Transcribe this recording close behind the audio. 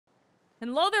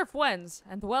Hello there, friends,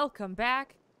 and welcome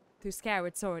back to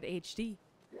Skyward Sword HD.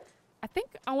 I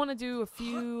think I want to do a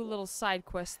few little side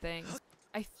quest things.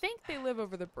 I think they live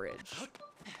over the bridge.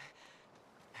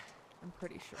 I'm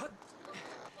pretty sure.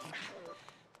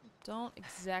 Don't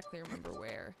exactly remember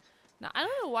where. Now, I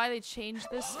don't know why they changed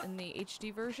this in the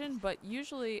HD version, but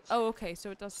usually... Oh, okay,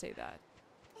 so it does say that.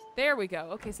 There we go.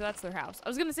 Okay, so that's their house. I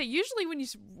was gonna say, usually when you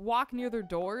walk near their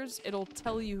doors, it'll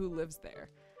tell you who lives there.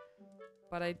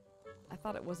 But I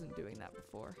thought it wasn't doing that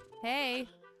before. Hey!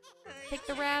 Take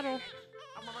the rattle.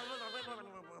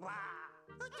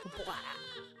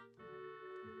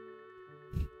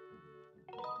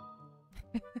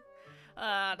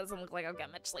 Doesn't look like I'll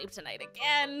get much sleep tonight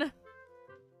again.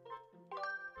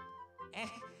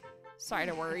 Sorry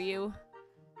to worry you.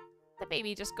 The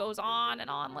baby just goes on and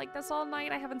on like this all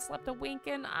night. I haven't slept a wink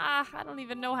in, I don't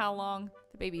even know how long.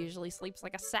 The baby usually sleeps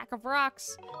like a sack of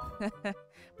rocks.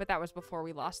 But that was before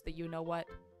we lost the you-know-what.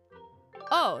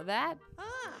 Oh, that?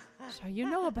 So you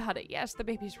know about it. Yes, the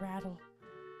baby's rattle.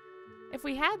 If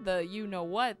we had the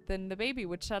you-know-what, then the baby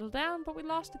would settle down, but we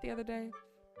lost it the other day.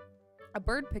 A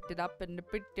bird picked it up and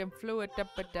flew it up,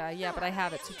 but yeah, but I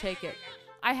have it, so take it.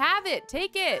 I have it!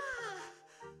 Take it!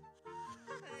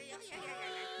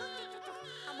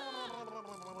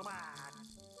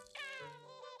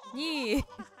 Yeah.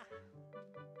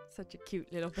 Such a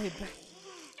cute little baby.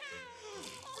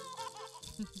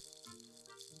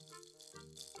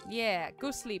 Yeah,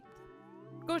 go sleep.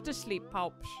 Go to sleep,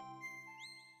 Pops.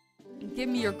 And give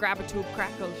me your grab-a-tube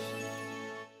crackles.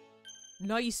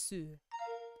 Nice.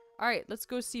 Alright, let's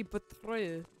go see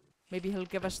Patru. Maybe he'll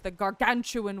give us the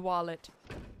gargantuan wallet.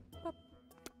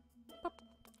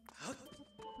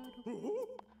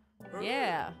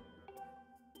 Yeah.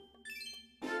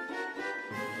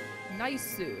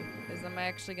 Nice. Am I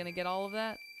actually gonna get all of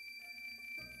that?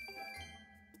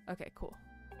 Okay, cool.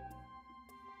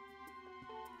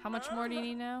 How much more do you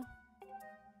need now?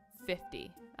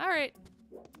 50. Alright.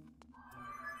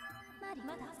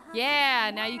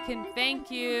 Yeah, now you can. Thank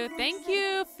you. Thank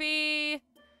you, Fee.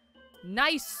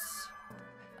 Nice.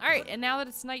 Alright, and now that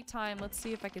it's nighttime, let's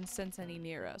see if I can sense any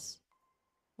near us.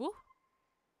 Ooh.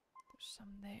 There's some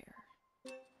there.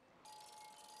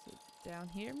 Is it down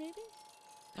here, maybe?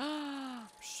 Ah,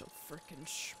 so freaking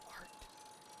smart.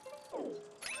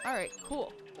 Alright,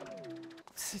 cool.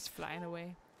 It's flying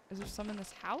away. Is there some in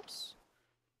this house?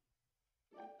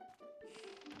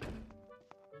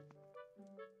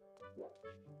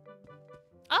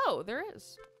 Oh, there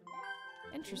is.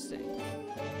 Interesting.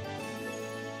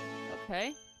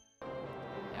 Okay.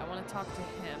 Yeah, I want to talk to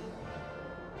him.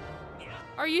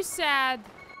 Are you sad?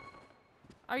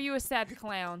 Are you a sad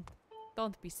clown?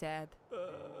 Don't be sad.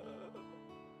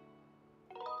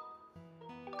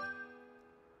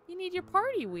 You need your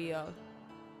party wheel.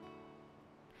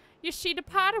 You see, the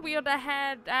party wheel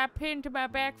that I pinned to my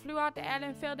back flew out the island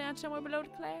and fell down somewhere below the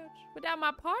clouds. Without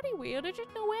my party wheel, there's just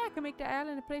no way I can make the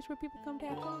island a place where people come to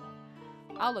have fun.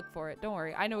 I'll look for it. Don't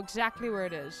worry. I know exactly where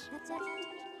it is.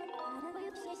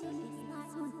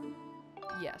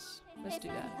 Yes. Let's do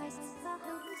that.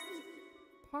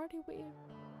 Party wheel.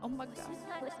 Oh my god.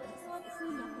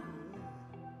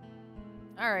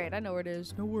 Alright, I know where it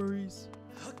is. No worries.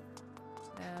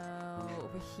 Now,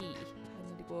 over here. I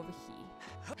need to go over here.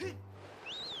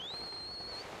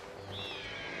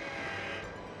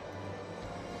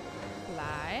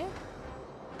 Fly.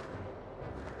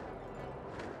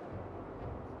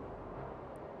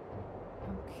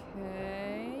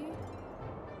 Okay.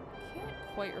 Can't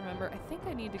quite remember. I think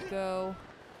I need to go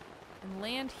and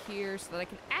land here so that I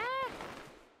can... Ah!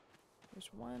 There's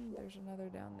one. There's another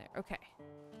down there. Okay.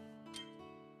 I'm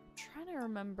trying to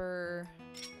remember...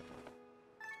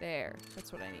 There.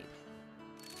 That's what I need.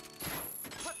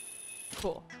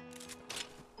 Cool.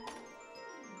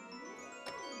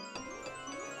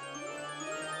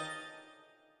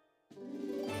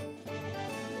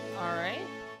 Alright.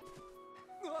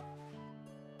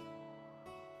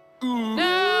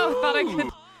 No!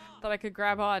 Thought I could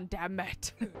grab on. Damn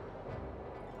it.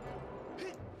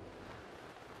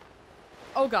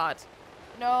 Oh god.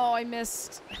 No, I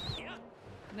missed.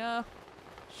 No.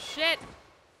 Shit.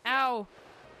 Ow.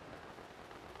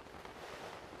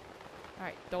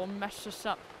 Alright, don't mess this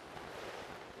up.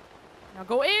 Now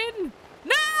go in!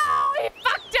 No! He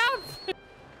fucked up!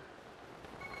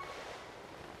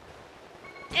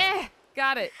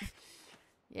 Got it.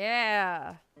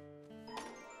 Yeah.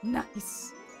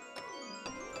 Nice.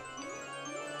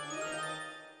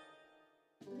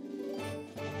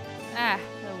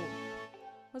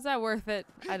 Was that worth it?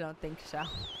 I don't think so.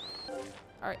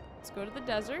 Alright, let's go to the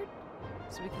desert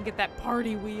so we can get that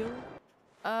party wheel.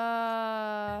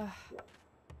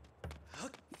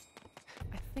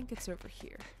 think it's over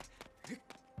here. If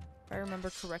I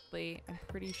remember correctly, I'm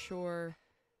pretty sure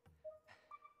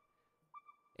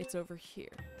it's over here.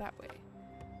 That way.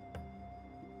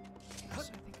 Okay,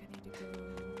 so I think I need to go...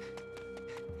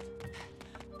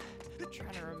 I'm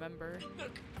trying to remember.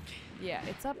 Yeah,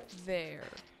 it's up there.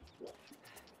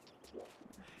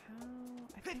 How?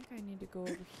 I think I need to go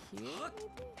over here,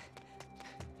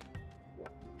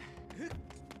 maybe?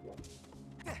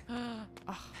 Oh.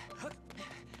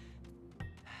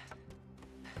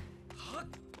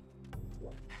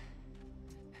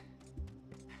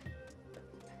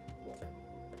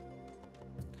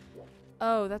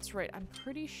 Oh, that's right. I'm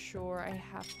pretty sure I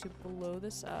have to blow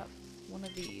this up. One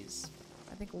of these.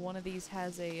 I think one of these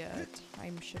has a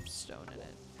time shift stone in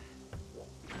it.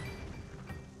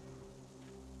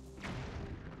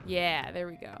 Yeah, there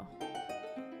we go.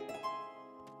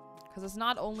 Because it's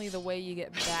not only the way you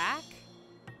get back,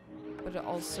 but it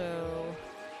also...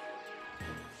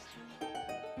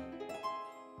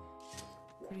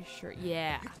 Pretty sure.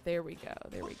 Yeah, there we go.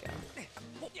 There we go.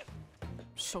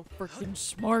 So freaking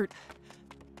smart.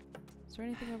 Is there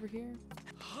anything over here?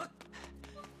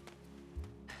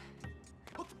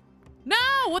 No!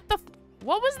 What the f—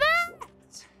 what was that?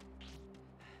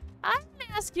 I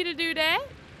didn't ask you to do that.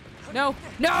 No.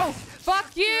 No!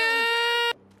 Fuck you!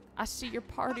 I see your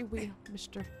party wheel,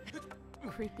 Mr.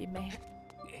 Creepy Man.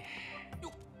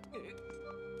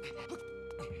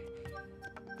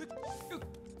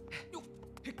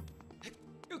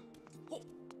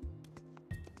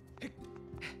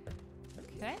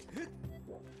 Okay.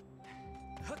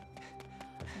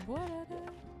 What?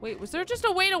 Wait, was there just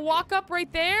a way to walk up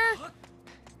right there?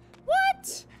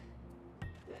 What?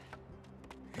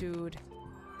 Dude.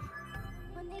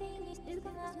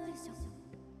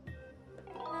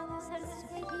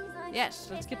 Yes,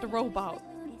 let's get the rope out.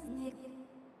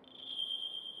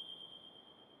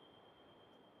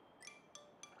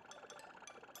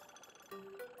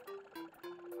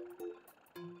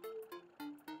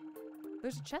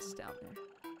 There's a chest down there.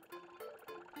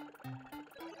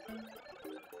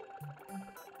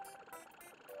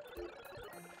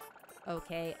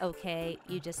 Okay, okay.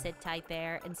 You just sit tight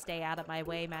there and stay out of my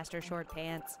way, Master Short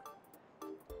Pants.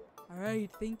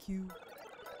 Alright, thank you.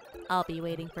 I'll be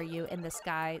waiting for you in the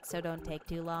sky, so don't take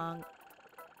too long.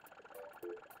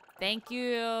 Thank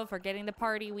you for getting the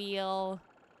party wheel.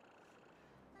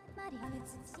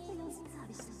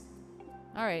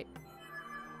 Alright.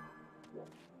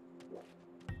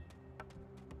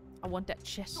 I want that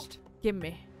chest. Give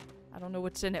me. I don't know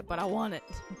what's in it, but I want it.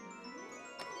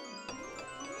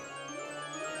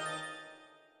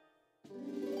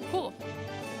 Cool.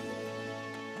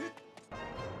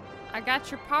 I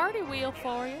got your party wheel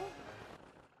for you.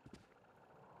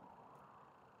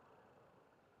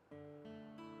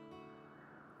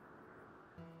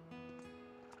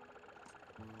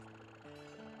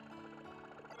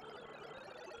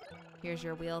 Here's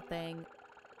your wheel thing.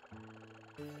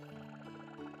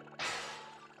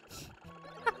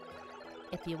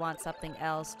 If you want something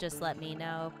else, just let me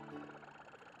know.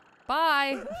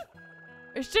 Bye.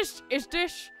 Is this, it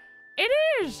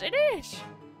is.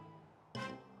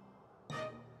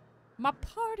 My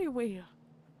party wheel.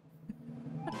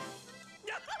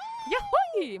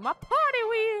 Yahoo! My party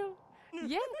wheel.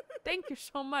 Yeah, thank you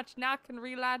so much. Now I can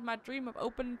realize my dream of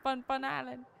opening Fun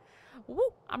Island.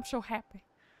 Woo, I'm so happy.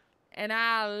 And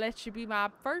I'll let you be my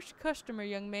first customer,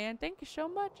 young man. Thank you so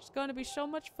much. It's going to be so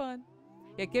much fun.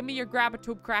 Yeah, give me your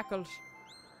grab-a-tube crackles.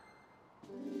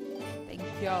 Thank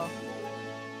you.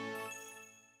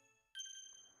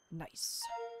 Nice.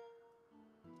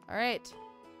 All right.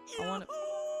 I want to...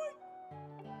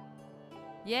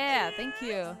 Yeah, thank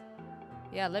you.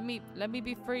 Yeah, let me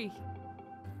be free.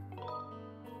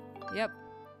 Yep.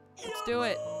 Let's do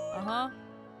it. Uh-huh.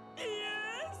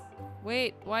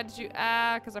 Wait, why did you...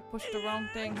 Ah, because I pushed the wrong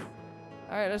thing.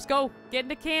 Alright, let's go. Get in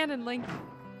the cannon, Link.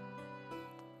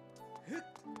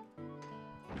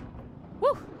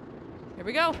 Woo! Here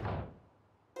we go.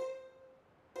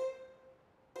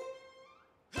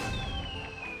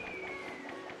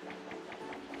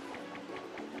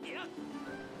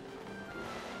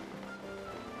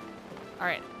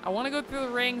 Alright, I want to go through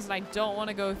the rings, and I don't want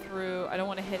to go through... I don't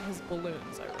want to hit his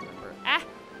balloons, I remember. Ah!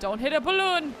 Don't hit a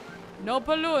balloon! No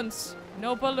balloons.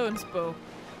 No balloons, boo.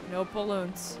 No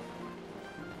balloons.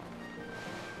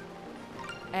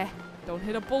 Don't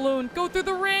hit a balloon. Go through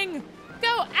the ring!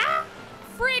 Go! Ah!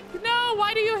 Frick! No!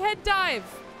 Why do you head dive?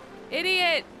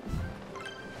 Idiot!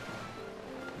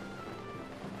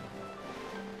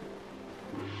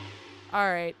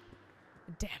 Alright.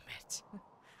 Damn it.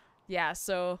 Yeah,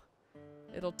 so...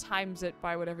 It'll times it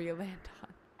by whatever you land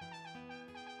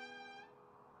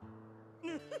on.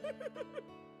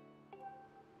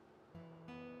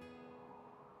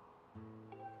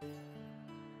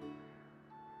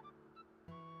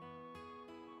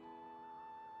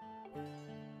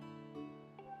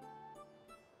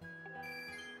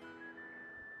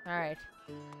 All right.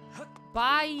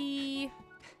 Bye. You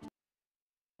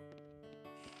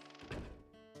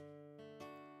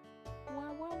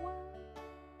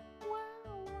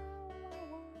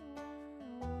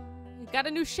got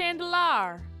a new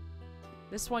chandelier.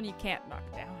 This one you can't knock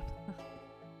down.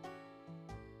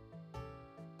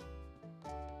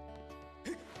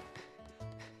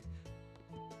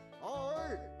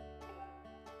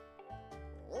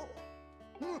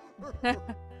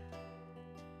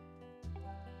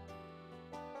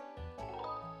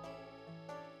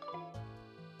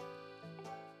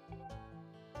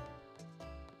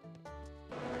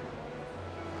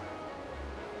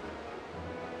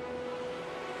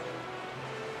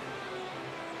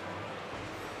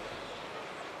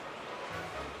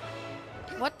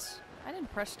 What? I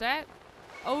didn't press that.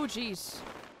 Oh, jeez.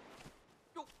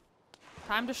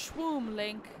 Time to swoom,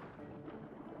 Link.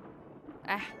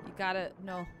 Ah, you gotta...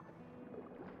 No.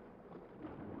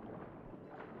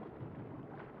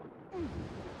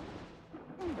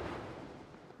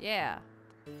 Yeah.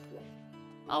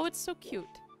 Oh, it's so cute.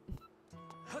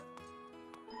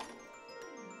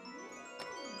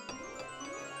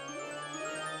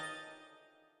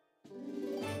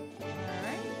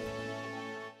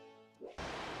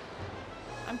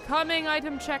 I'm coming,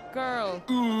 item check girl.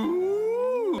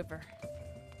 River.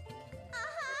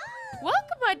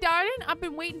 Welcome, my darling. I've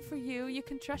been waiting for you. You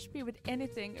can trust me with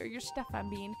anything, or your stuff, I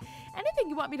mean. Anything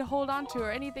you want me to hold on to,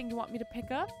 or anything you want me to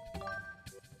pick up.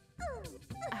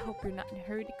 I hope you're not in a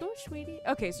hurry to go, sweetie.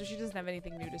 Okay, so she doesn't have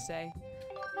anything new to say.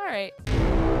 All right.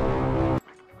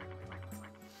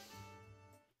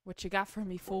 What you got for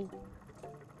me, fool?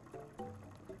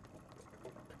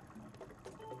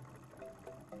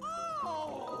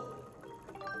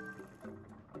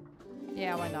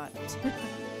 Yeah, why not?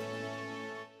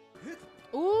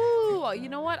 Ooh, you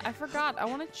know what? I forgot. I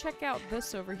want to check out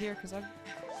this over here because I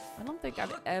don't think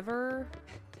I've ever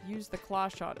used the claw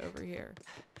shot over here.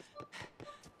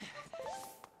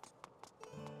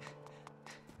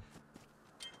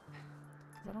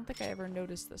 I don't think I ever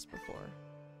noticed this before.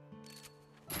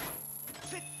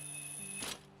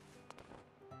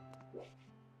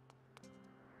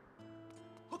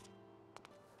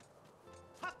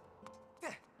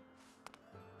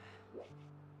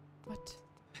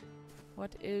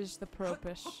 What is the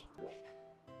purpose?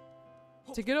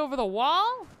 To get over the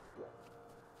wall?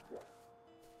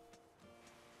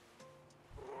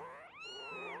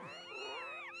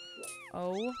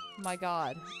 Oh my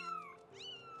god.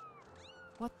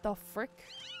 What the frick?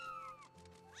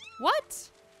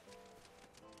 What?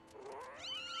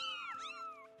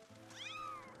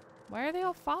 Why are they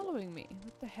all following me?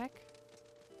 What the heck?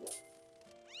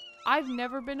 I've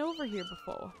never been over here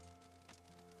before.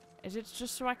 Is it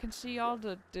just so I can see all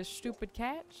the stupid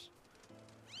cats?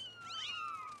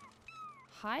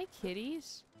 Hi,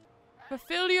 kitties.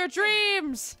 Fulfill your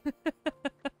dreams!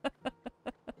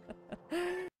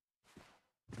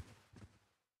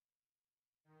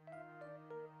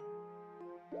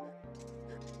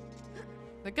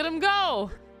 Look at him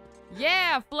go!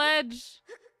 Yeah, Fledge!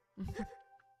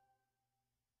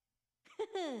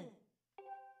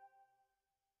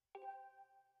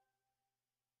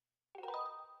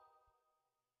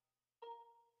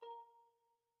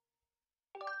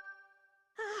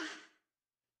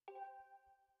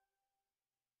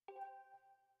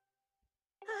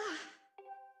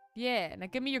 Yeah, now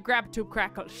give me your grab tube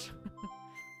crackles.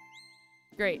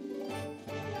 Great.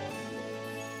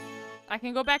 I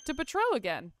can go back to patrol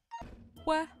again.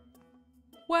 Wah.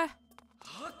 Wah.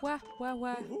 Wah, wah,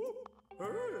 wah.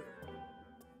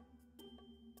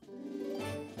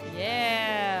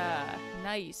 Yeah.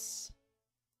 Nice.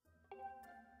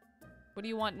 What do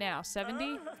you want now?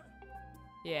 70?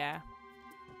 Yeah.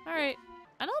 Alright.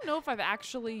 I don't know if I've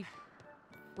actually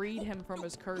freed him from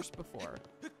his curse before.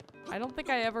 I don't think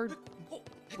I ever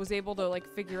was able to, like,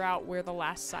 figure out where the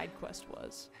last side quest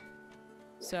was.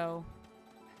 So,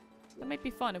 that might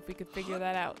be fun if we could figure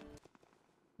that out.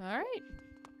 Alright.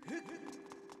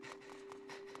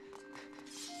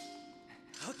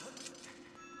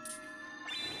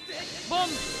 Boom!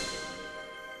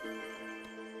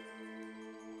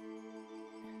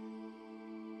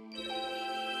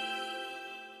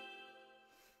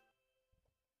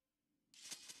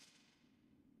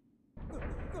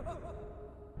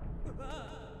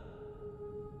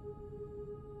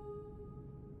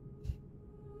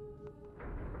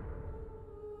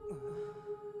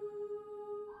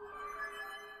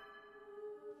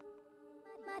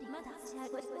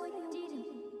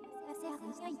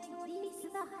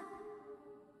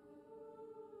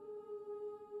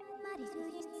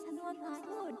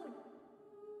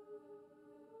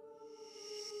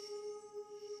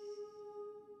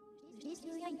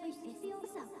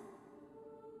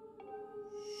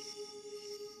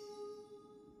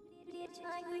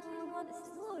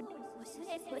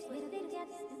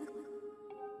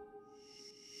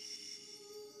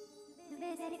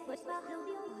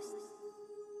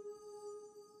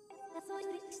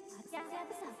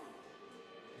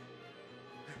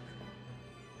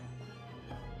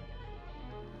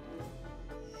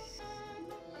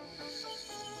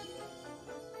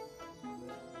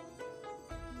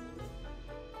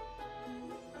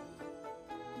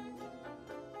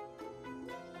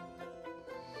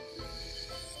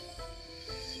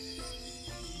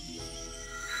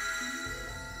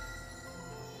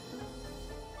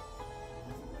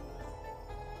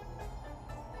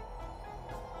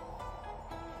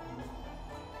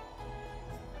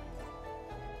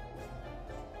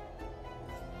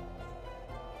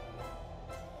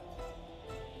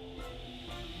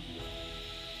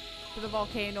 To the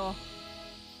volcano.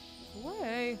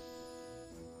 Way.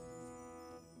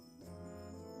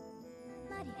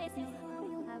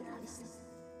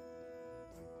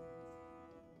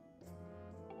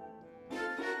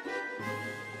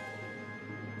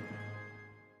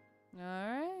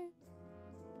 Alright.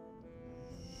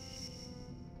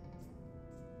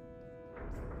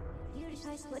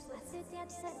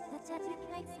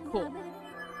 Cool.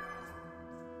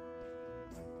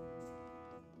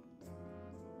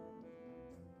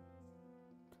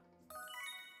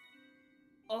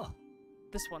 Oh,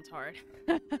 this one's hard.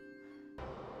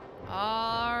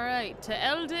 Alright, to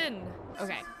Eldin.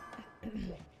 Okay.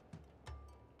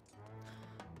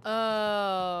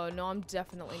 Oh, no, I'm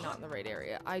definitely not in the right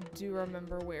area. I do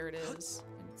remember where it is.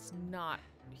 And it's not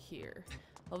here.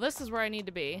 Well, this is where I need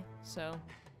to be, so...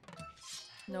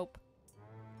 Nope.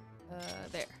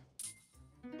 There.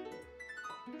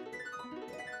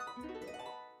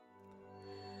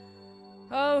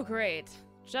 Oh, great.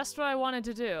 Just what I wanted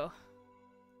to do.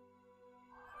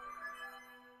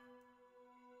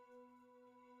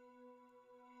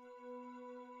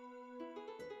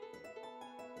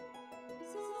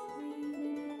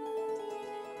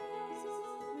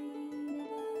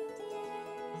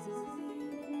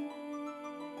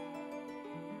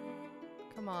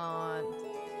 Come on.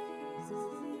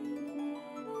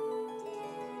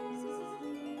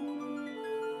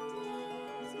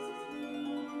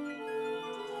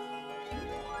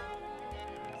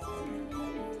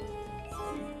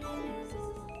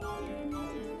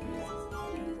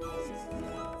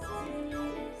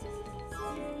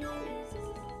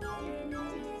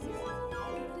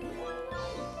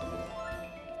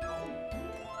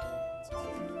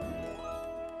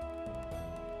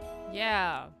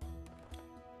 Yeah.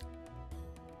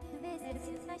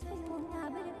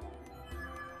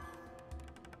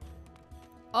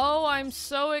 Oh, I'm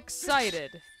so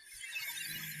excited.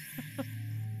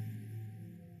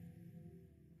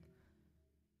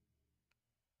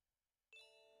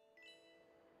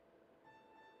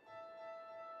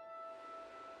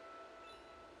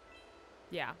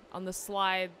 Yeah, on the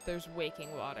slide, there's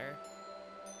waking water.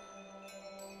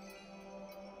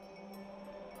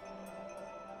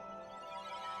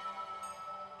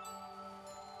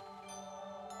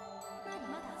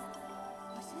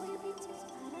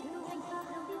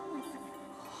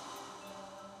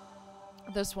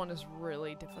 This one is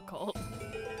really difficult.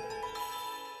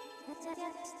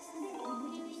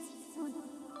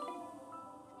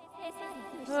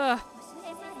 Ugh.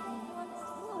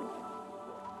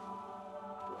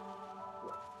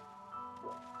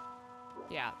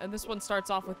 Yeah, and this one starts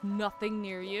off with nothing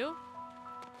near you.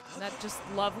 Isn't that just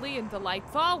lovely and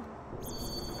delightful?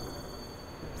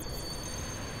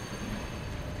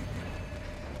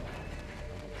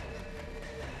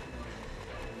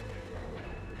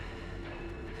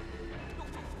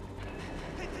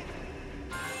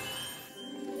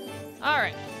 All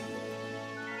right.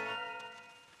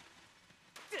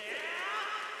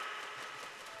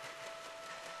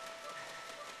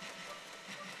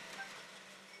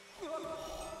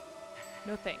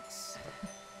 No thanks.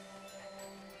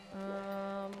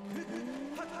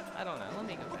 I don't know. Let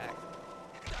me go back.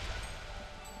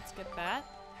 Let's get that.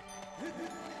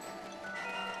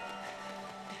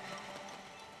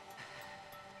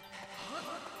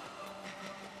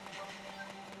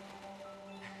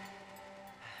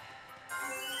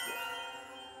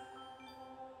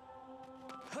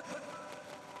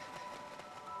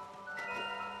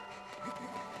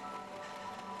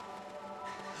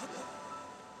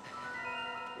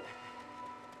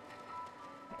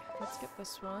 let's get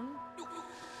this one.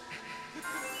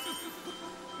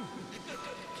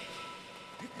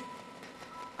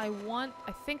 I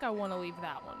think I want to leave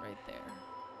that one right there.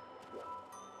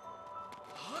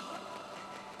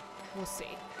 We'll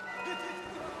see.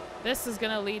 This is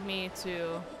gonna lead me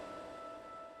to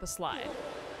the slide,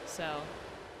 so.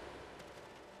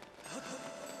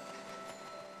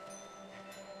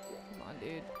 Come on,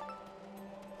 dude.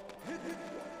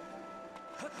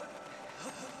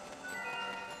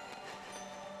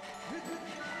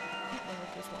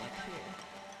 There's one up here.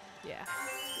 Yeah.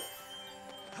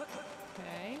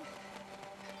 Okay.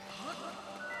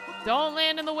 Don't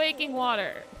land in the waking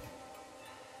water.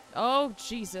 Oh,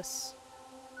 Jesus.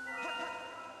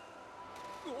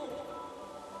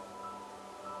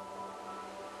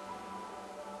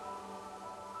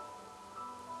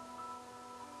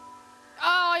 Oh,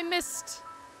 I missed.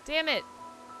 Damn it.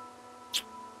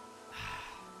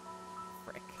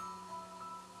 Frick.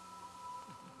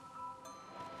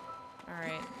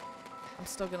 Alright. I'm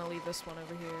still gonna leave this one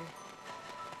over here.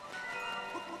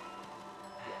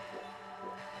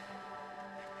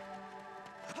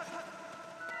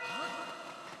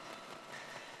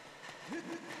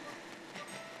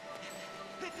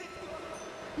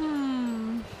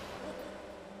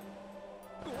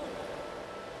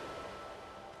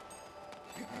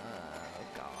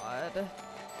 God.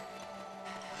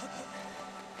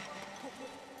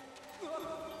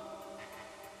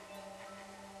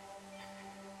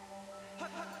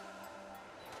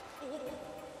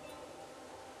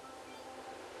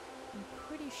 I'm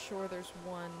pretty sure there's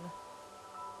one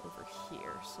over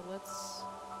here, so let's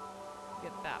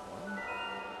get that one.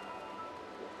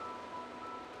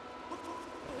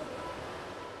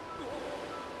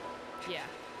 Yeah,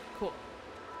 cool.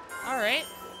 Alright.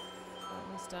 That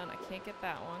one's done. I can't get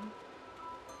that one.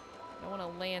 I don't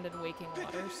want to land in waking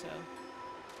water, so.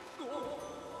 I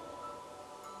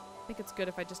think it's good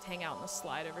if I just hang out in the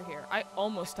slide over here. I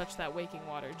almost touched that waking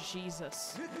water.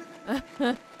 Jesus. Alright,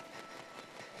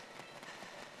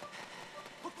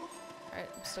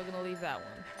 I'm still gonna leave that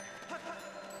one.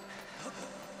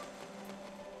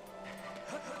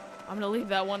 I'm gonna leave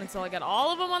that one until I got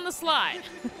all of them on the slide.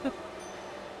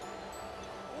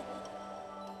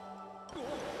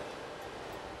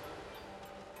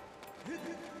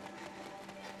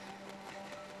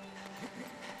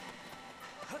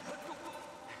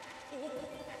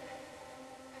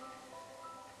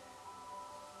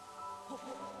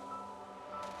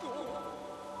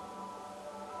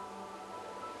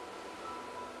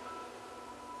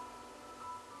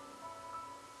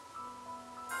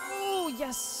 Oh,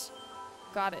 yes!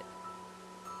 Got it.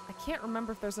 I can't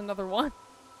remember if there's another one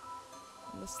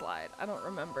on the slide. I don't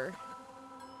remember.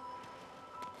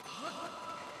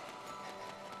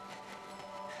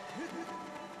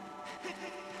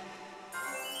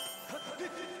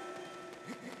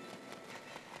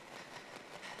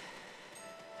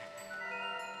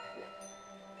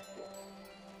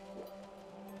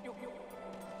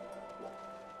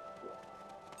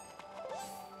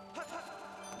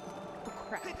 Oh,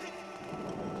 crap.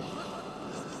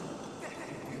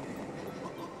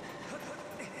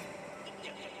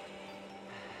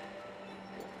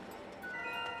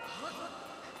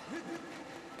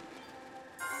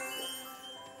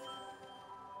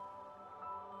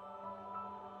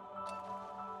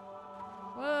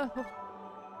 Whoa.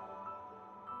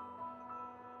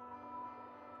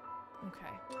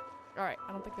 Okay. Alright,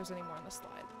 I don't think there's any more on the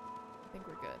slide. I think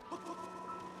we're good.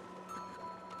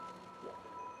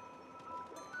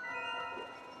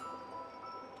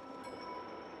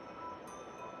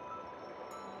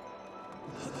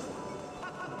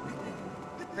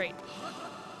 Great.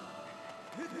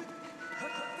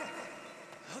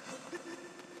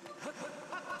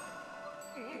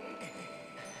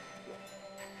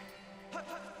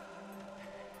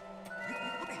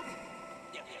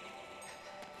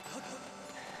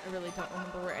 I really don't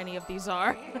remember where any of these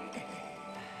are.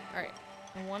 Alright,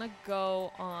 I want to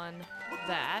go on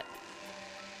that.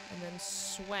 And then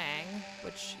swang,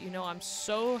 which, you know, I'm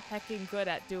so hecking good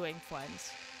at doing,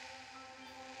 friends.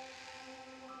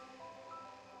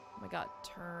 Oh my god,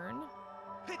 turn.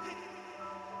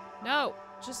 No,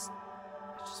 I just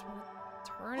want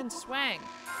to turn and swang.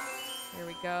 Here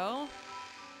we go.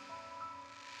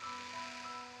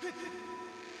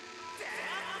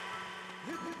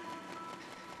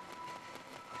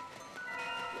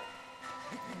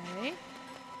 Okay.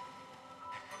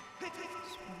 Swing there.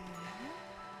 Swing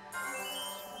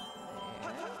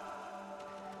there.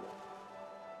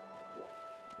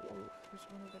 Ooh, there's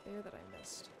one over there that I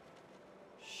missed.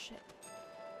 Shit.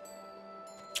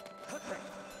 Right.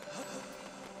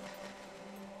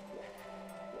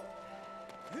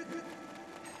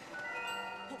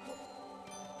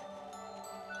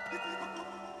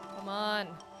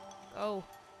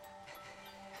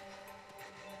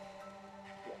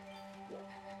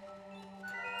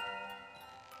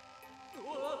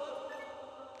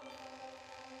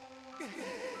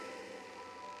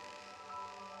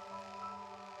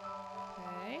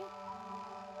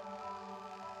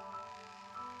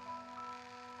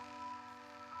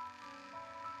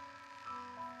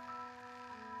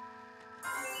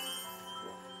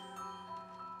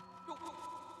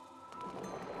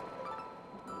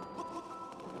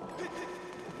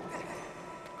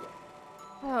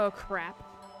 Oh, crap.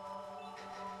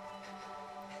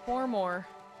 4 more.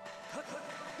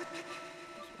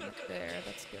 Right there,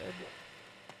 that's good.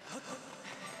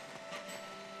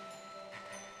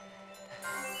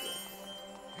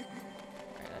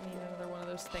 Alright, I need another one of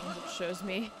those things that shows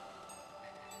me.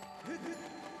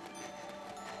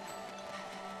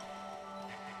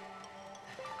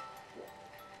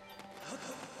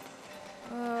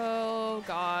 Oh,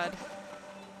 God.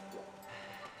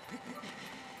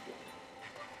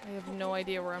 I have no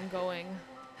idea where I'm going.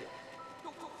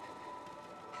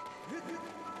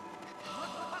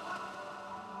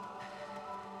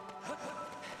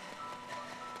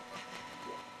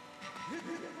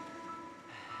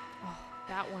 Oh,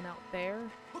 that one out there.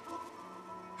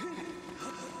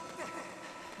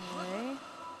 Okay.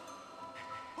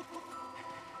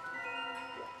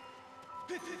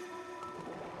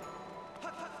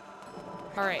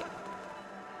 All right.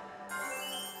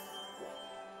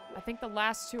 I think the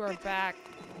last 2 are back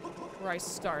where I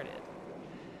started.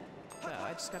 So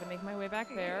I just gotta make my way back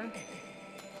there.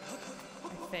 I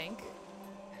think.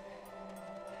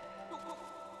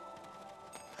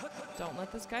 Don't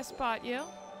let this guy spot you.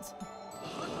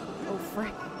 Oh,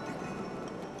 frick.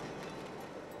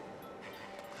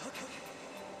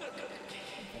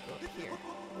 Go up here.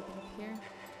 Anything up here?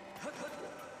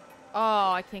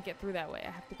 Oh, I can't get through that way.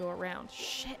 I have to go around.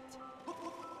 Shit.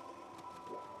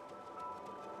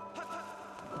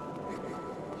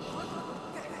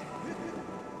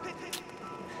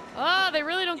 Oh, they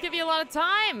really don't give you a lot of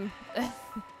time.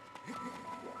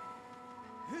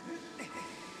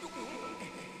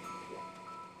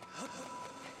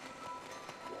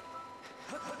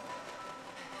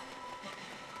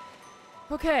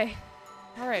 Okay.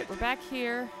 All right, we're back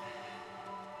here.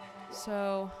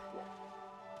 So,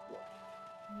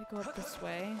 let me go up this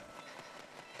way.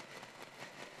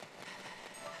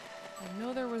 I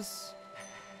know there was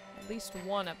at least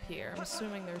 1 up here. I'm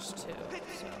assuming there's 2,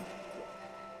 so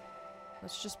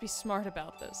let's just be smart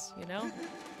about this, you know?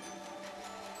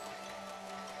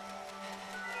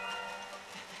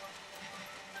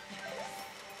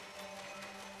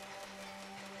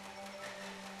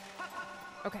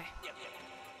 Okay.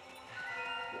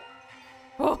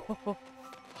 Oh!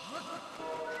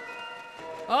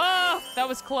 Oh! That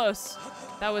was close.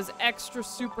 That was extra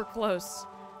super close.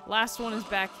 Last one is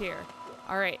back here.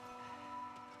 Alright.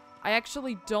 I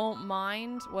actually don't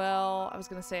mind. Well, I was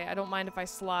gonna say, I don't mind if I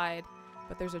slide.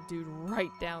 But there's a dude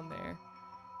right down there.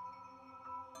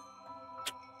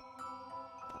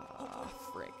 Oh,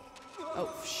 frick.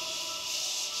 Oh,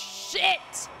 shit!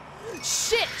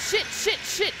 Shit, shit, shit,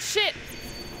 shit, shit!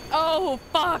 Oh,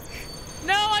 fuck!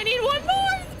 No, I need 1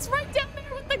 more! It's right down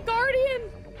there with the guardian!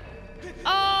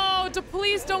 Oh,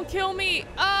 please don't kill me!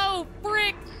 Oh,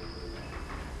 frick!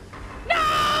 No!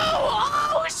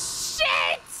 Oh,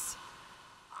 shit!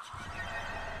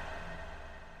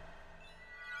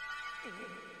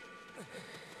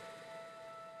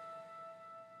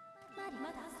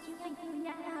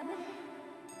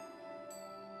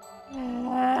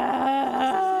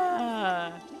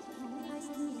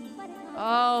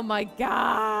 Oh my god!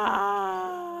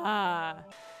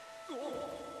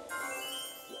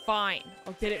 Fine,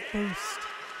 I'll get it first.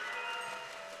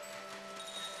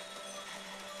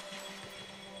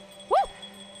 Woo!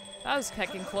 That was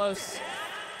heckin' close.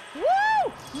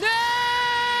 Woo!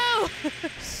 No!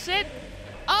 Shit!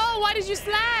 Oh, why did you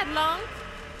slide, Lunk?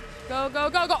 Go, go,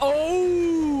 go, go!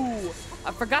 Oh!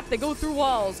 I forgot they go through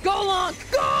walls. Go, Lunk!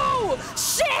 Go!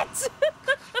 Shit!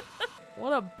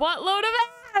 What a buttload of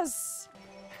ass!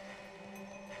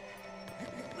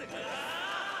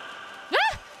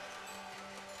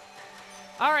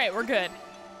 All right, we're good.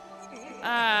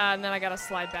 And then I gotta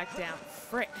slide back down.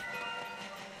 Frick.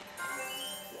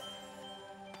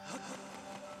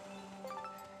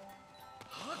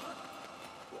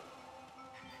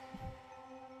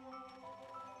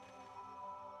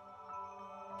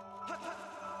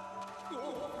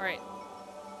 All right.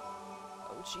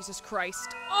 Oh, Jesus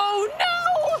Christ. Oh,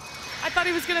 no! I thought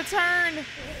he was gonna turn.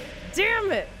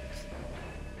 Damn it.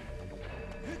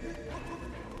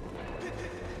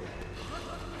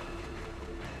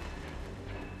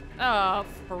 Oh,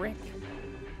 frick.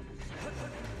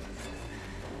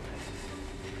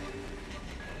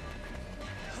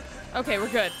 Okay, we're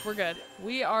good. We're good.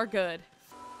 We are good.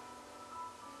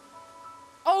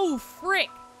 Oh, frick!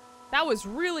 That was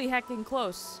really heckin'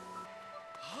 close.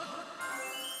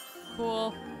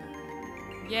 Cool.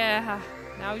 Yeah,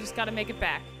 now we just gotta make it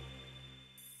back.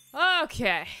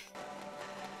 Okay.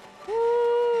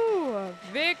 Woo!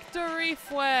 Victory,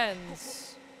 friends.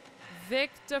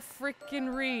 Victor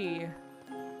frickin' Ree.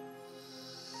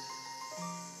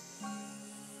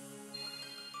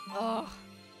 Ugh.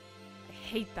 I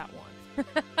hate that one.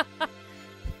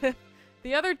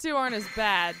 The other two aren't as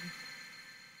bad.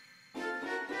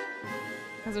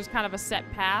 Because there's kind of a set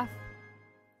path.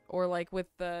 Or like with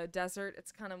the desert,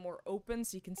 it's kind of more open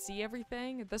so you can see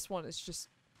everything. This one is just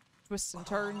twists and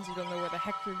turns. You don't know where the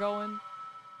heck you're going.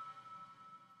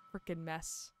 Frickin'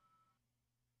 mess.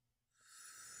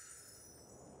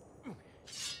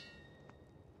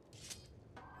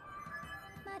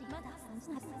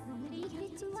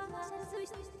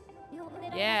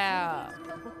 Yeah.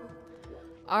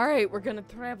 Alright, we're gonna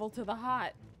travel to the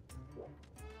hut.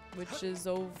 Which is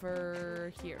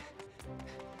over here.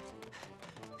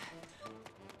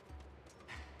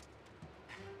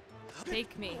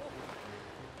 Take me.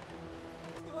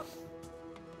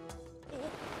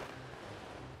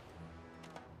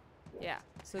 Yeah,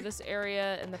 so this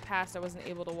area in the past I wasn't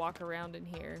able to walk around in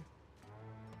here.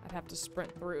 I'd have to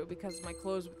sprint through because my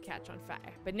clothes would catch on fire.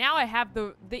 But now I have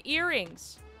the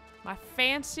earrings. My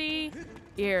fancy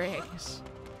earrings.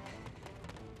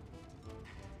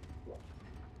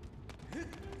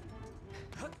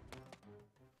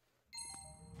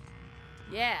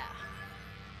 Yeah.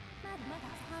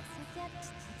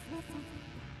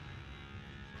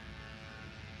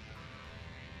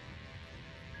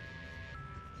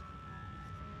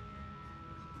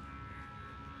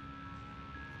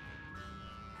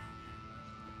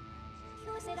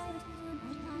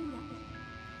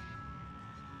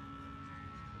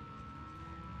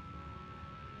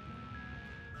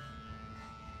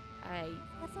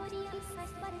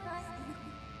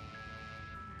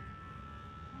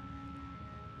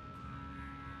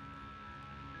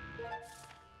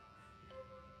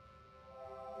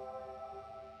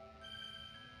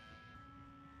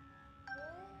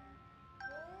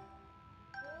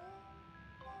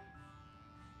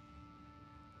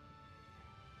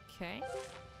 Okay.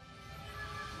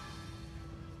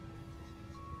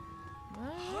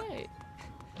 Alright.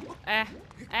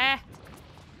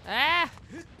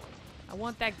 I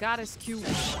want that goddess cube.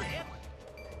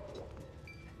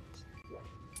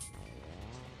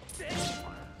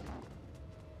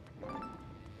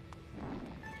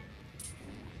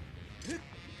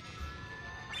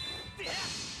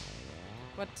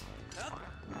 What?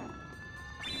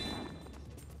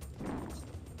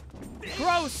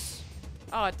 Gross!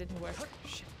 Oh, it didn't work.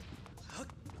 Shit.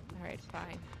 Alright,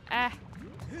 fine.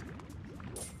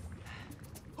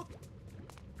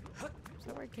 Is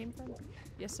that where it came from?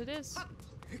 Yes, it is.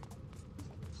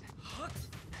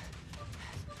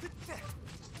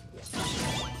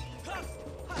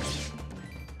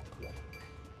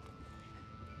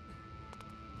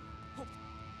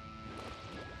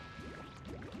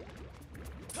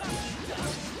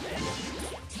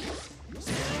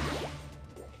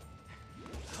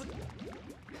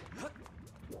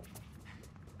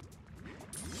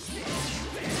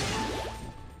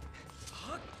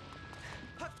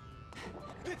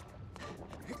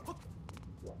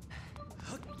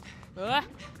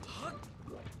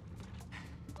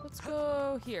 Let's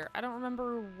go here. I don't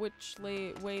remember which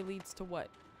way leads to what.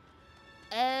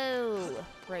 Oh,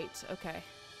 right. Okay.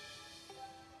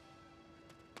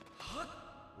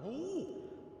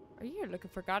 Are you here looking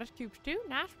for goddess cubes too?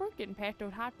 Nice work getting past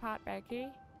those hot pot back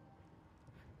here.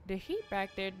 The heat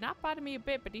back there did not bother me a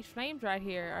bit, but these flames right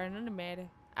here are another matter.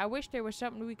 I wish there was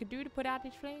something we could do to put out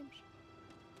these flames.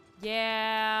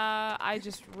 Yeah, I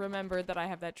just remembered that I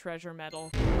have that treasure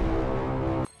medal.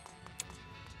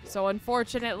 So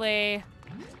unfortunately,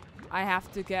 I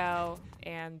have to go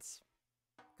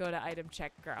to item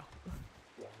check girl.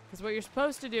 Because what you're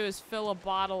supposed to do is fill a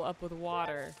bottle up with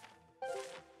water.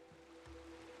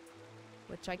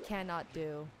 Which I cannot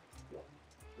do.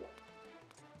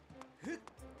 I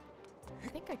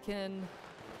think I can...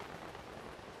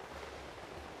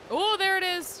 Oh, there it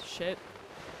is! Shit.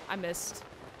 I missed.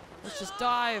 Let's just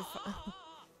dive.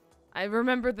 I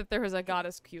remembered that there was a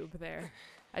goddess cube there.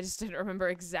 I just didn't remember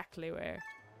exactly where.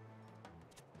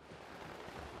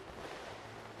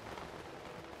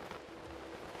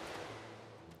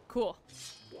 Cool.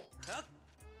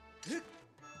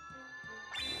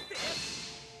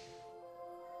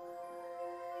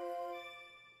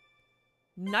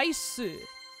 Nice. And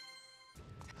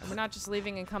we're not just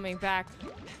leaving and coming back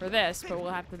for this, but we'll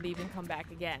have to leave and come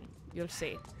back again. You'll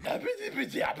see.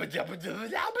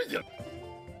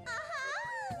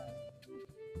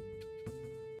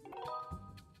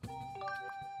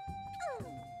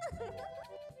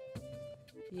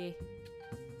 Yeah.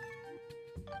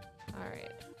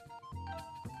 Alright.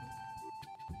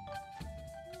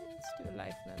 Let's do a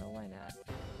life medal, why not?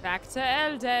 Back to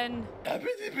Elden!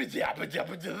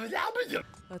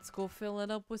 Let's go fill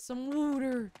it up with some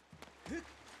water.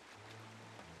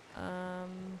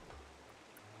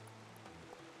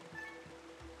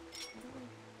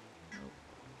 Nope.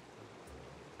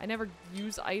 I never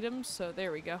use items, so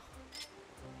there we go.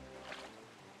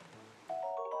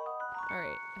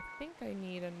 Alright, I think I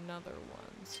need another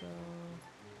one, so...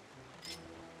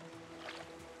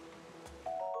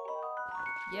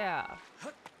 Yeah.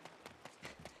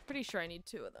 Pretty sure I need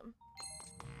 2 of them.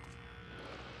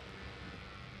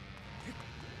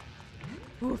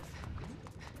 Oof.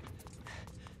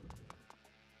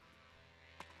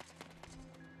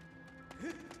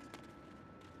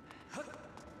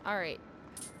 Alright.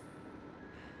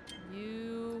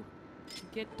 You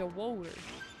get the water.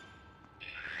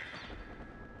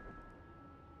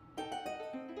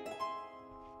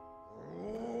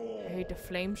 Hey, the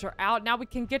flames are out. Now we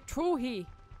can get through here.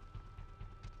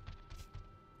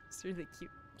 It's really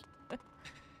cute. Oh,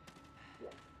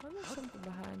 there's something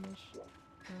behind this.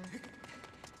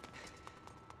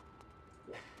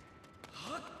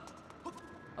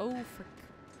 Oh, frick.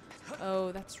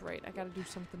 Oh, that's right. I gotta do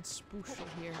something special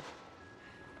here.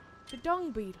 The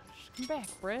dung beetles. Come back,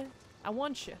 bruh. I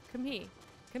want you. Come here.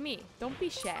 Come here. Don't be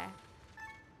shy.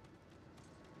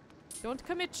 Don't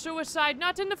commit suicide.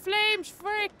 Not in the flames,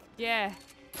 frick! Yeah.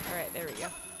 Alright, there we go.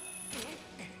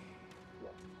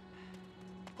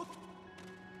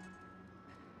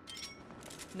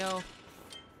 No.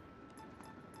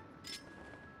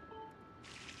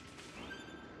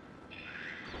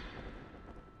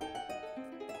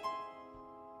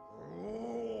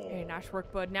 Hey, nice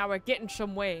work, bud. Now we're getting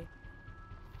some way.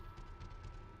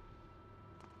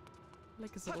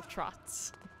 Like his little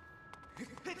trots.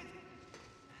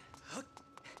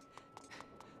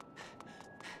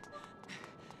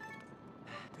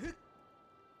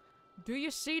 Do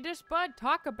you see this, bud?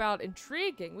 Talk about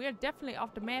intriguing. We are definitely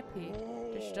off the map here.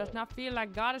 This does not feel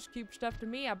like goddess cube stuff to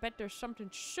me. I bet there's something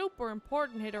super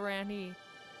important hid around here.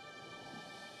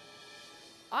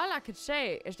 All I could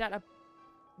say is that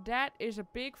that is a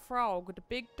big frog with a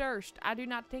big thirst. I do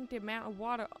not think the amount of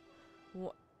water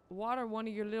one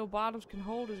of your little bottles can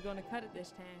hold is going to cut it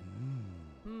this time.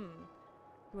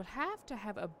 You will have to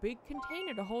have a big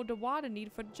container to hold the water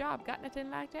needed for the job. Got nothing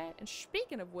like that? And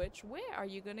speaking of which, where are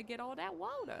you going to get all that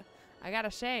water? I gotta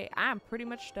say, I'm pretty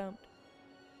much stumped.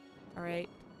 Alright.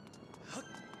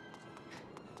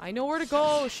 I know where to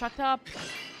go. Shut up.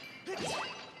 I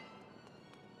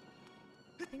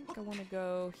think I want to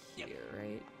go here,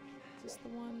 right? Is this the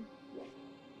one?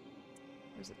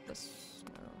 Or is it this?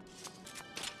 No.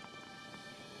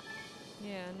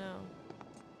 Yeah, no.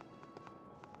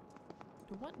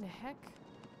 What in the heck?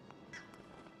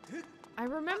 I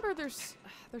remember there's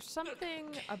something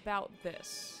about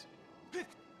this.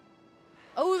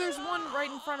 Oh, there's one right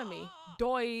in front of me.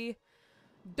 Doi.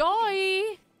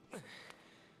 Doi!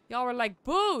 Y'all were like,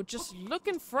 boo, just look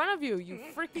in front of you, you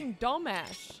freaking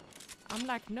dumbass. I'm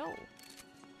like, no.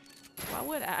 Why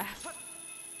would I?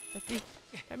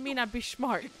 That mean I'd be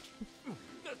smart.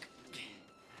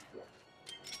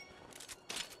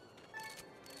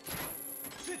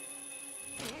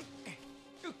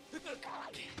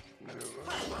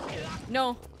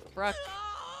 No. Rock.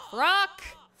 Rock!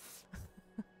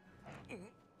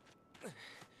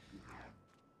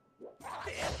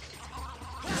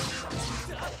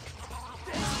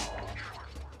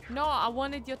 No, I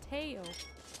wanted your tail.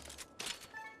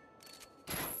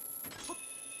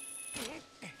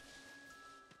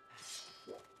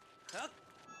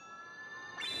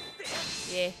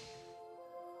 Yeah.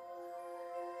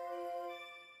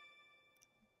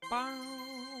 Bow.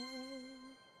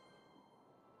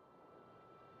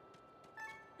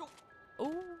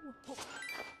 Oh.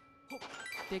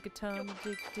 Dig a ton,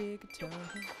 dig a ton.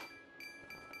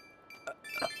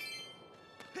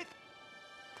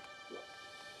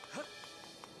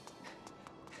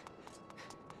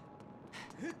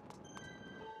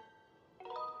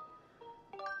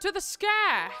 To the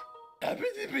sky!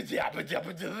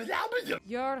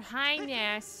 Your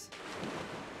Highness,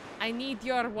 I need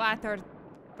your water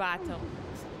bottle.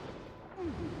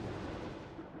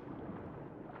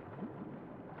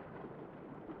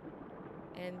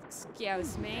 And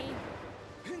excuse me,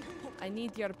 I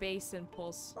need your basin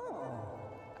pulse.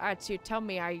 Alright, so you tell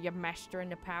me, are you mastering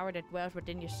the power that dwells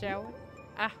within your soul?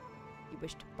 Ah, you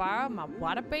wish to borrow my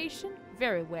water basin?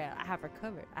 Very well, I have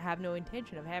recovered. I have no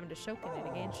intention of having to soak in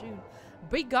it again soon.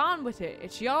 Be gone with it.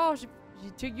 It's yours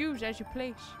to use as you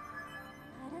please.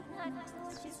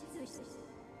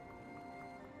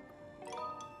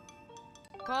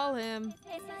 Call him.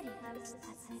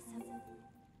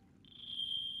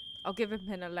 I'll give him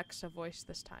an Alexa voice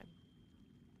this time.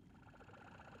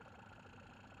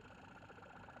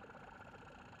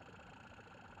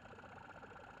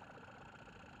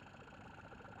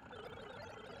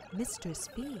 Mistress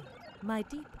V, my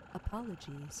deep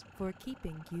apologies for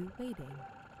keeping you waiting.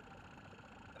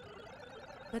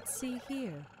 Let's see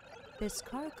here. This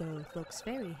cargo looks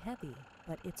very heavy,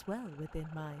 but it's well within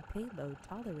my payload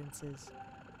tolerances.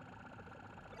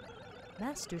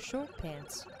 Master Short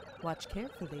Pants, watch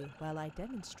carefully while I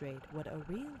demonstrate what a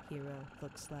real hero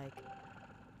looks like.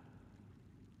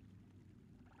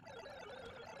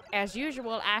 As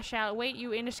usual, I shall await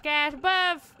you in the skies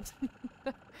above.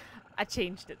 I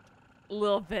changed it a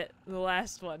little bit in the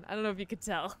last one. I don't know if you could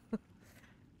tell.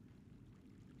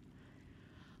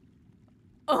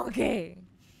 Okay.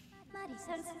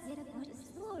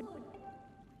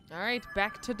 Alright,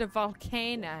 back to the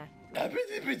volcano.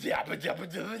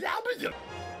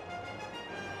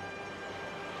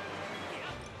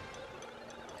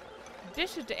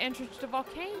 This is the entrance to the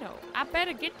volcano. I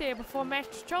better get there before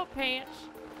Master Short Pants.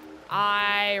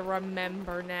 I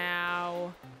remember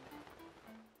now.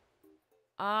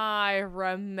 I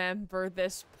remember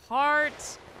this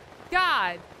part.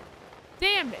 God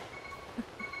damn it.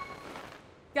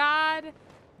 God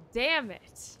damn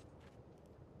it.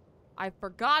 I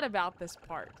forgot about this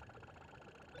part.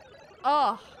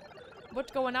 Ugh.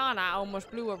 What's going on? I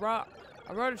almost blew a rock.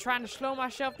 I rode it trying to slow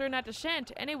myself during that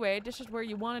descent. Anyway, this is where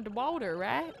you wanted the water,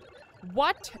 right?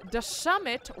 What? The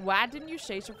summit? Why didn't you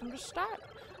say so from the start?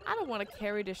 I don't want to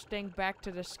carry this thing back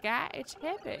to the sky. It's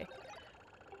heavy.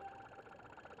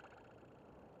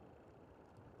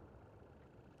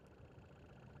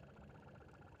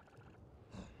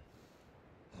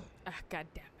 Ah, God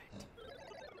damn it.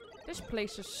 This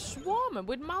place is swarming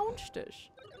with monsters.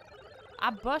 I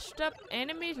bust up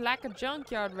enemies like a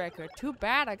junkyard wrecker. Too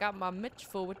bad I got my mitts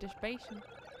full with this basin.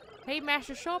 Hey,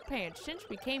 Master Short Pants, since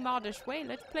we came all this way,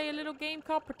 let's play a little game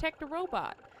called Protect the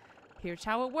Robot. Here's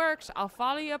how it works. I'll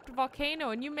follow you up the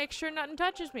volcano and you make sure nothing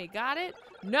touches me. Got it?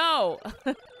 No!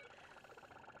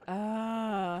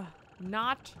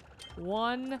 Not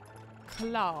one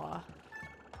claw.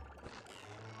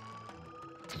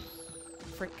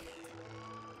 Frick.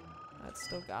 That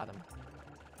still got him.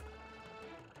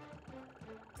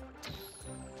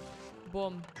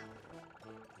 Boom.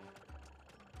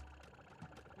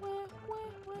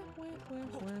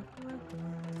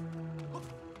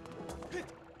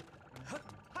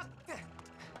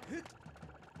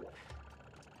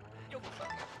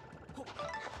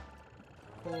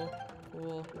 Cool,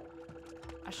 cool.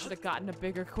 I should have gotten a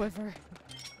bigger quiver.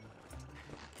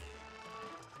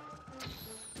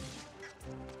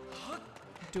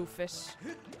 Doofus.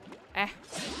 Eh.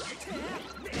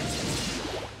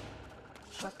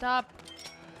 Shut up.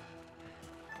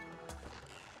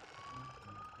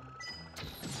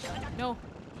 No.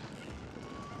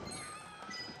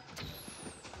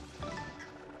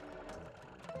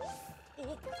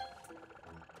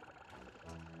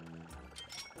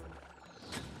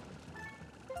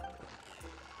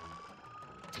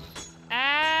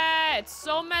 Ah, it's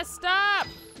so messed up.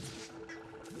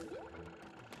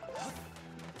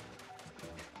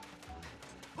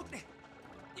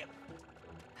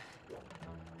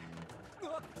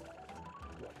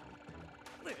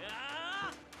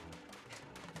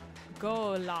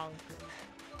 Go long.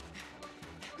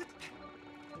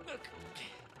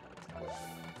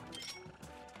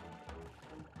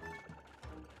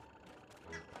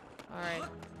 Alright.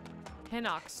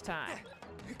 Hinox time.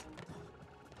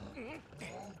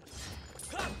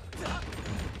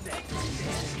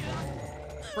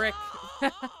 Frick.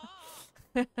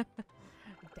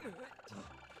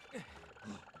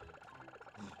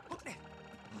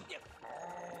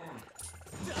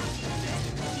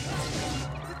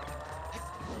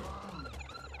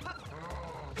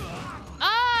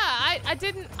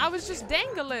 Damn it. I was just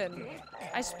dangling.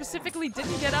 I specifically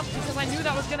didn't get up because I knew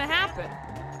that was gonna happen.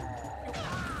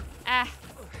 Ah.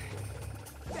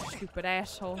 Stupid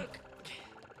asshole.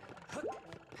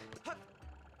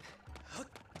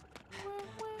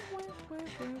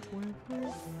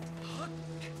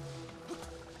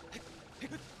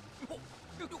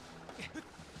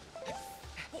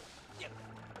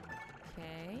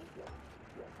 Okay.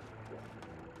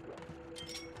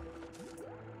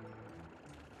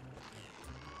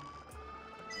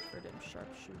 For them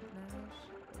sharpshooter knives.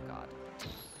 God.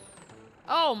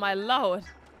 Oh my lord.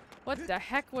 What the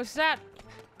heck was that?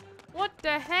 What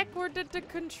the heck were the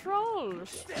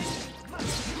controls?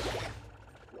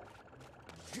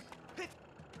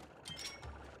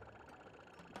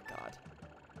 God.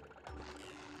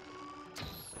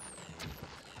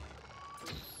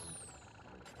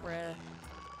 Bruh.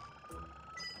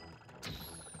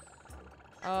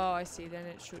 Oh, I see. Then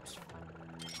it shoots.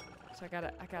 So I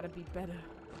gotta be better.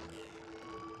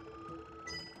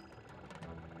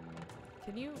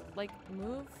 Can you, like,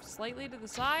 move slightly to the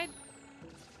side?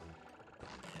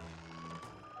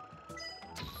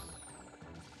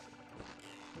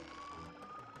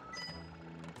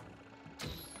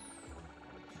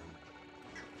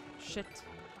 Shit.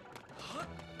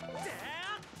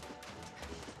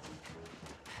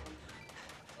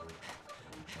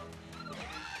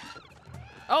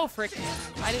 Oh, frick.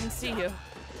 I didn't see you.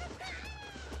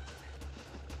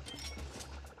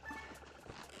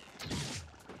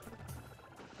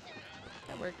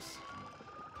 That works.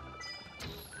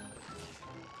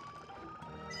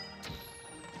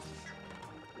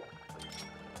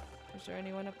 Is there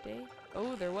anyone up there?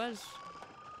 Oh, there was.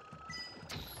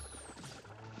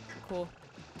 Cool.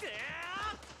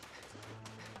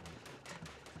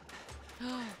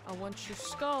 I want your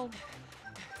skull.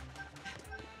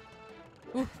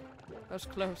 Ooh, that was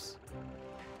close.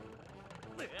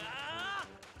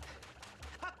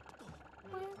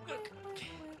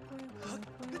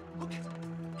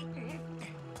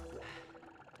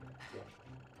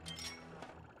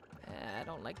 I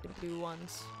don't like the blue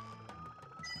ones.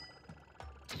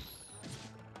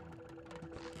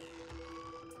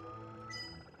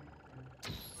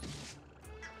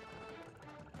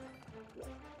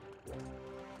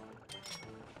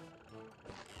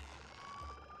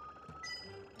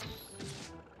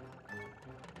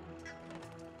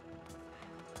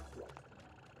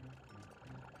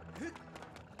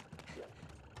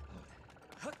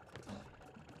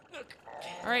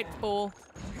 Alright, fool.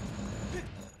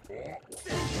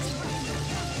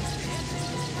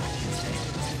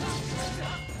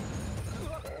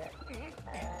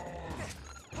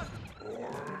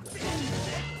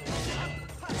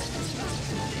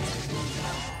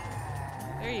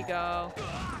 There you go.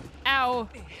 Ow.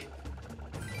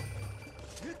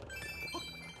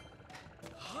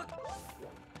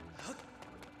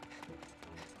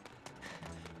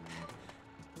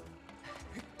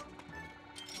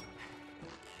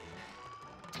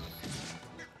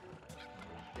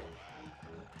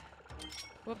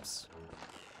 Whoops.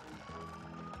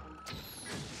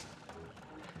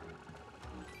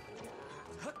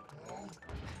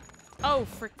 Oh,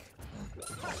 frick.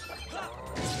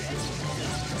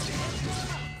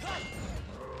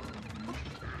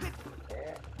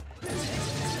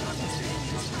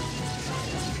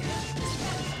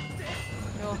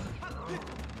 Oh.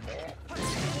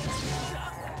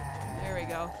 There we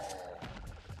go.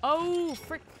 Oh,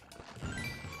 frick.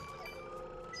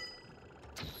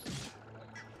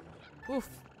 Oof.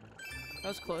 That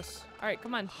was close. Alright,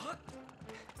 come on.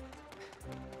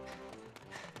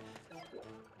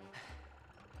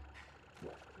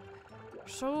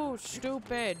 So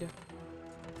stupid.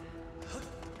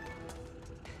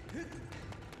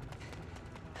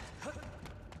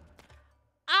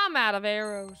 I'm out of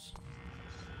arrows.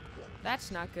 That's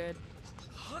not good.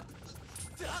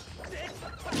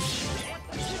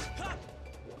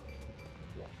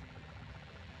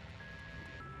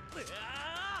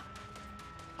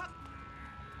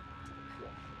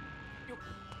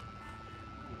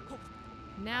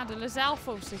 Now de les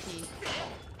Alphos aqui.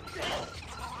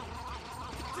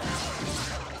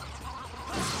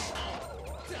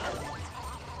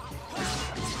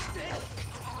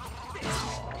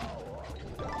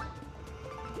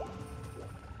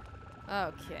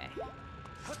 Okay.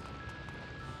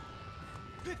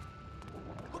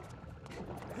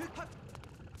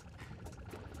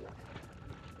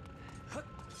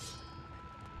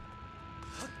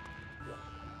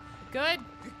 Good.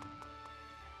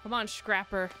 Come on,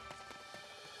 Scrapper.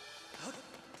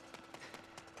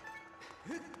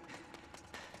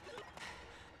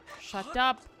 Shut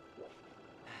up.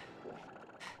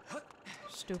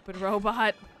 Stupid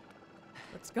robot.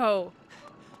 Let's go.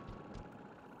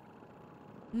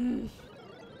 You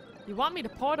want me to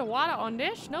pour the water on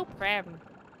this? No problem.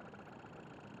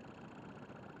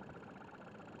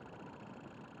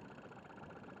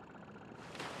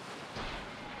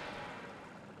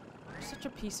 You're such a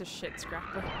piece of shit,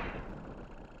 Scrapper.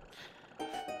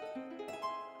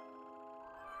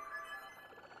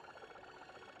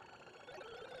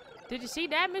 Did you see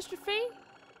that, Mr. Fee?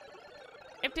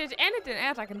 If there's anything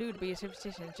else I can do to be a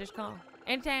superstition, just call.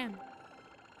 Anytime.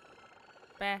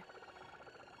 Bye.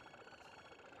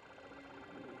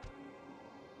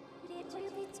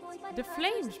 The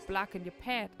flames blocking your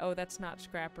path. Oh, that's not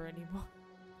Scrapper anymore.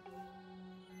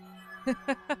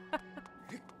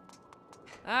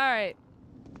 Alright.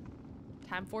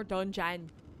 Time for dungeon.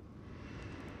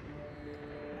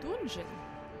 Dungeon.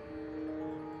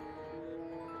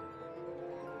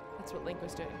 That's what Link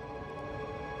was doing.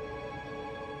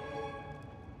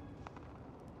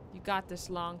 You got this,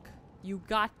 Link. You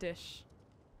got this.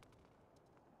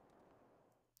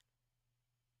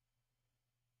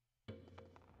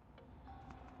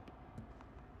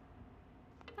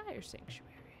 fire sanctuary.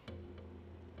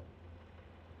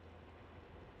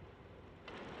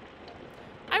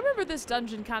 I remember this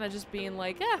dungeon kind of just being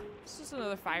like, it's just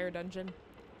another fire dungeon.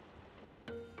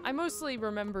 I mostly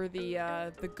remember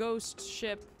the ghost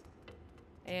ship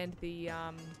and the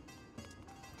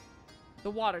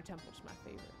water temple's my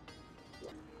favorite.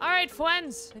 Alright,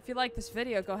 friends, if you like this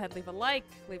video, go ahead, leave a like,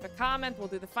 leave a comment. We'll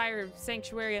do the fire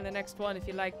sanctuary in the next one if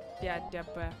you like. Yeah,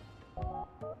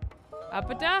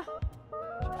 Apata?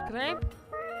 Subscribe?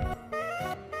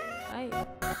 Bye.